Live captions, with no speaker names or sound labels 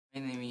My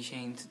name is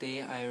Shane.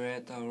 Today I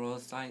read the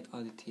roadside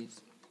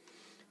oddities.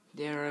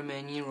 There are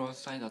many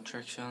roadside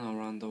attractions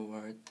around the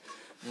world,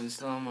 and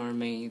some are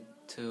made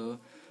to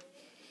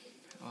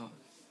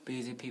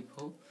busy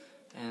people,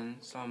 and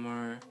some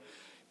are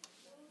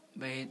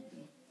made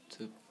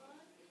to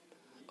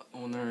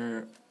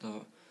honor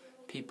the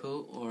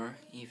people or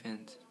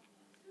event.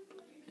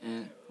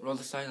 And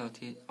roadside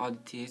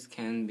oddities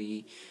can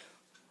be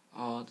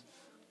odd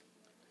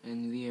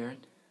and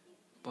weird,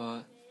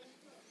 but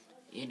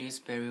it is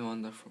very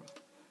wonderful.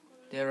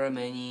 There are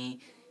many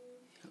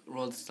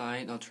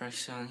roadside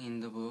attractions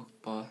in the book,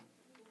 but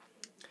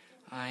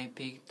I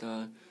picked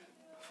the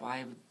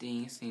 5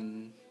 things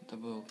in the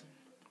book.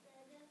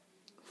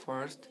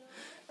 First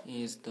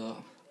is the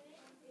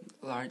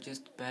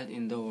largest bed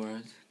in the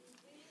world.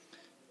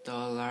 The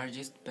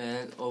largest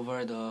bed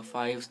over the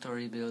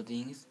 5-story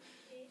buildings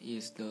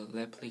is the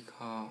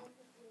replica.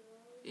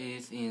 It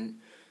is in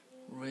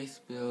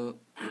Louisville,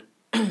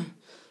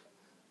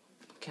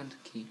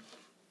 Kentucky,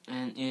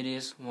 and it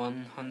is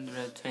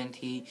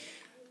 120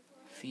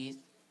 feet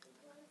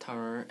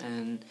tall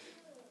and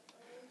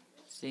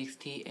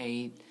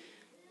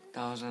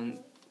 68,000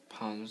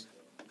 pounds.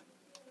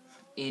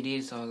 It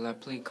is a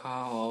replica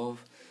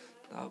of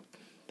the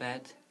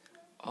bed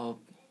of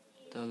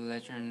the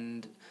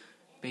legend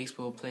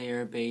baseball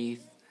player Babe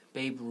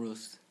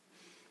Ruth.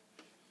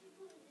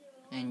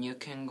 And you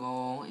can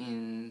go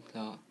on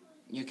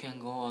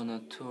a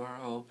tour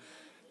of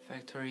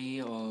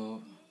factory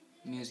or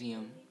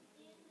museum.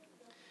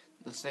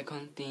 The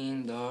second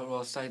thing, the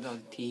roadside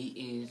oddity,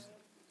 is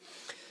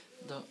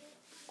the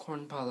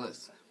Corn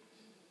Palace.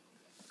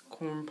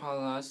 Corn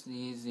Palace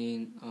is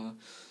in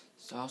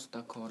South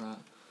Dakota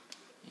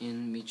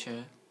in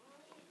Mitchell,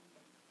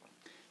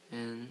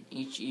 and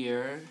each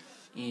year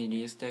it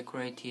is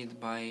decorated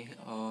by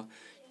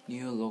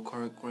new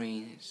local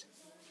grains,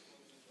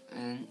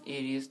 and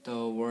it is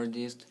the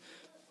world's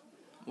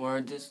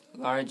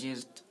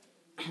largest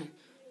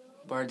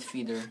bird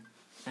feeder.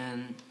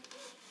 And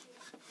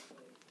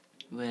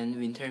when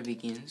winter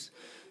begins,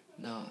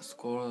 the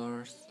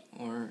squirrels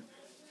or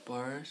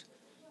birds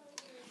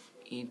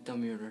eat the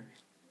murder.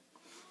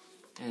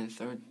 And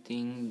third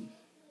thing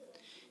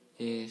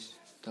is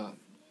the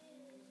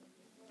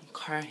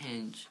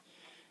Carhenge.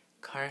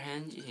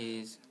 Carhenge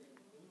is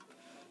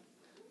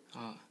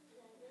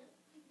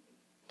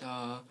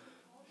the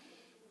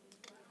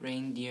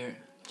reindeer.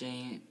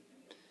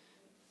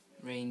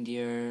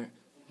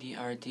 The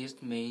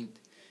artist made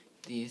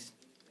this,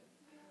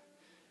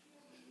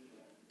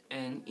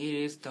 and it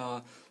is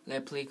the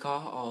replica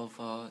of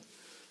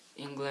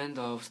England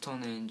of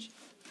Stonehenge.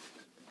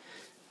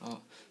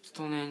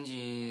 Stonehenge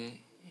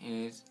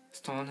is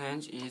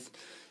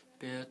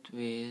built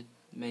with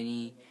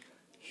many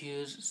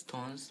huge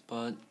stones,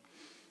 but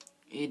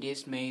it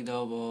is made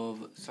up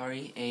of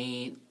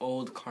 8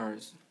 old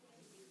cars.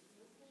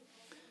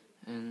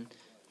 And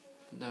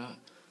the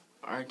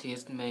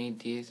artist made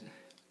this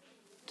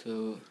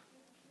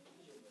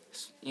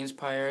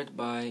inspired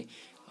by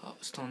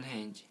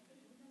Stonehenge.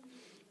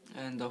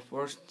 And the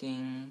first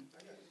thing,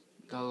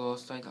 the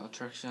roadside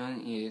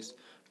attraction, is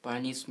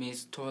Barney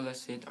Smith's Toilet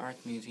Seat Art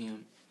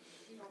Museum.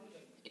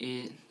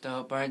 The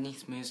Barney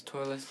Smith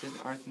Toilet Seat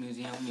Art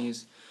Museum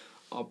is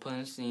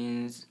open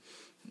since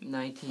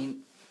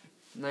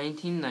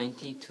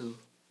 1992,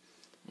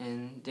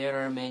 and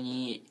there are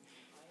many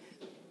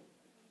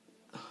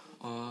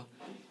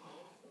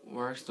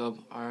works of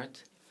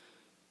art,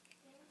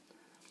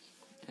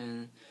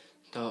 and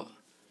the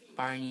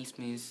Barney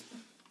Smith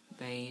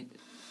made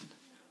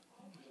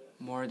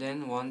more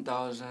than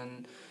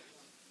 1,000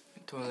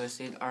 toilet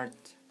seat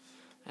art,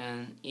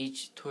 and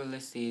each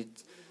toilet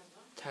seat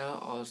tell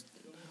us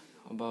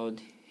about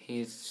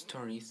his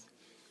stories.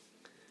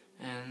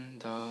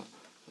 And the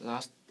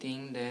last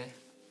thing, the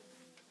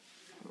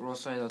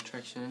roadside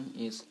attraction,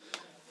 is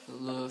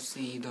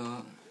Lucy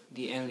the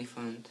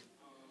elephant.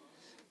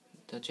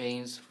 The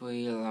James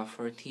V.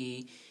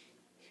 Lafferty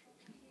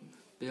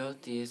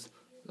built this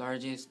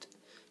large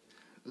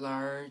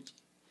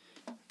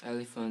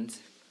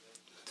elephant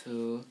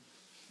to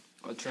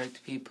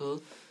attract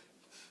people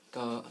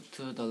to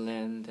the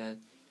land that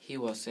he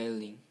was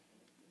sailing.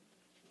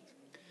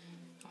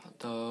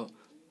 The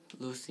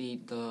Lucy,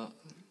 the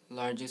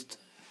largest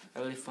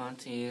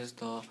elephant, is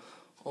the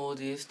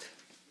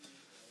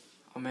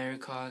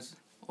America's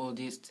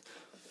oldest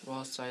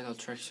roadside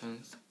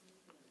attractions,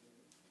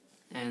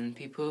 and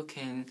people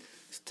can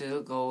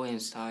still go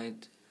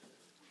inside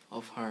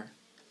of her.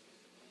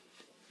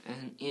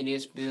 And it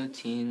is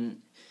built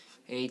in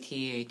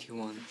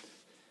 1881,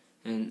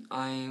 and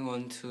I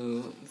want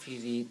to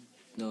visit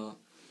the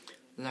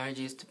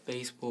largest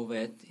baseball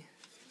bat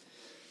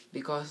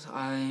because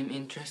I'm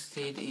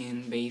interested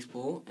in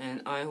baseball,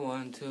 and I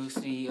want to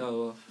see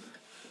a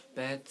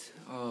bat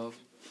of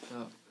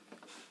the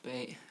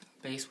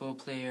baseball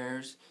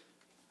players.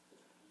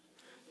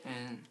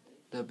 And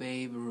the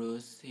Babe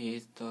Ruth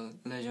is the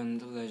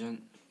legend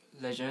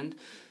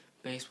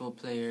baseball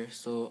player,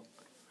 so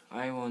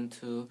I want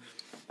to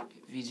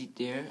visit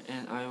there,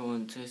 and I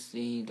want to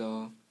see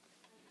the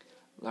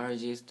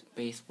largest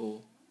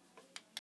baseball.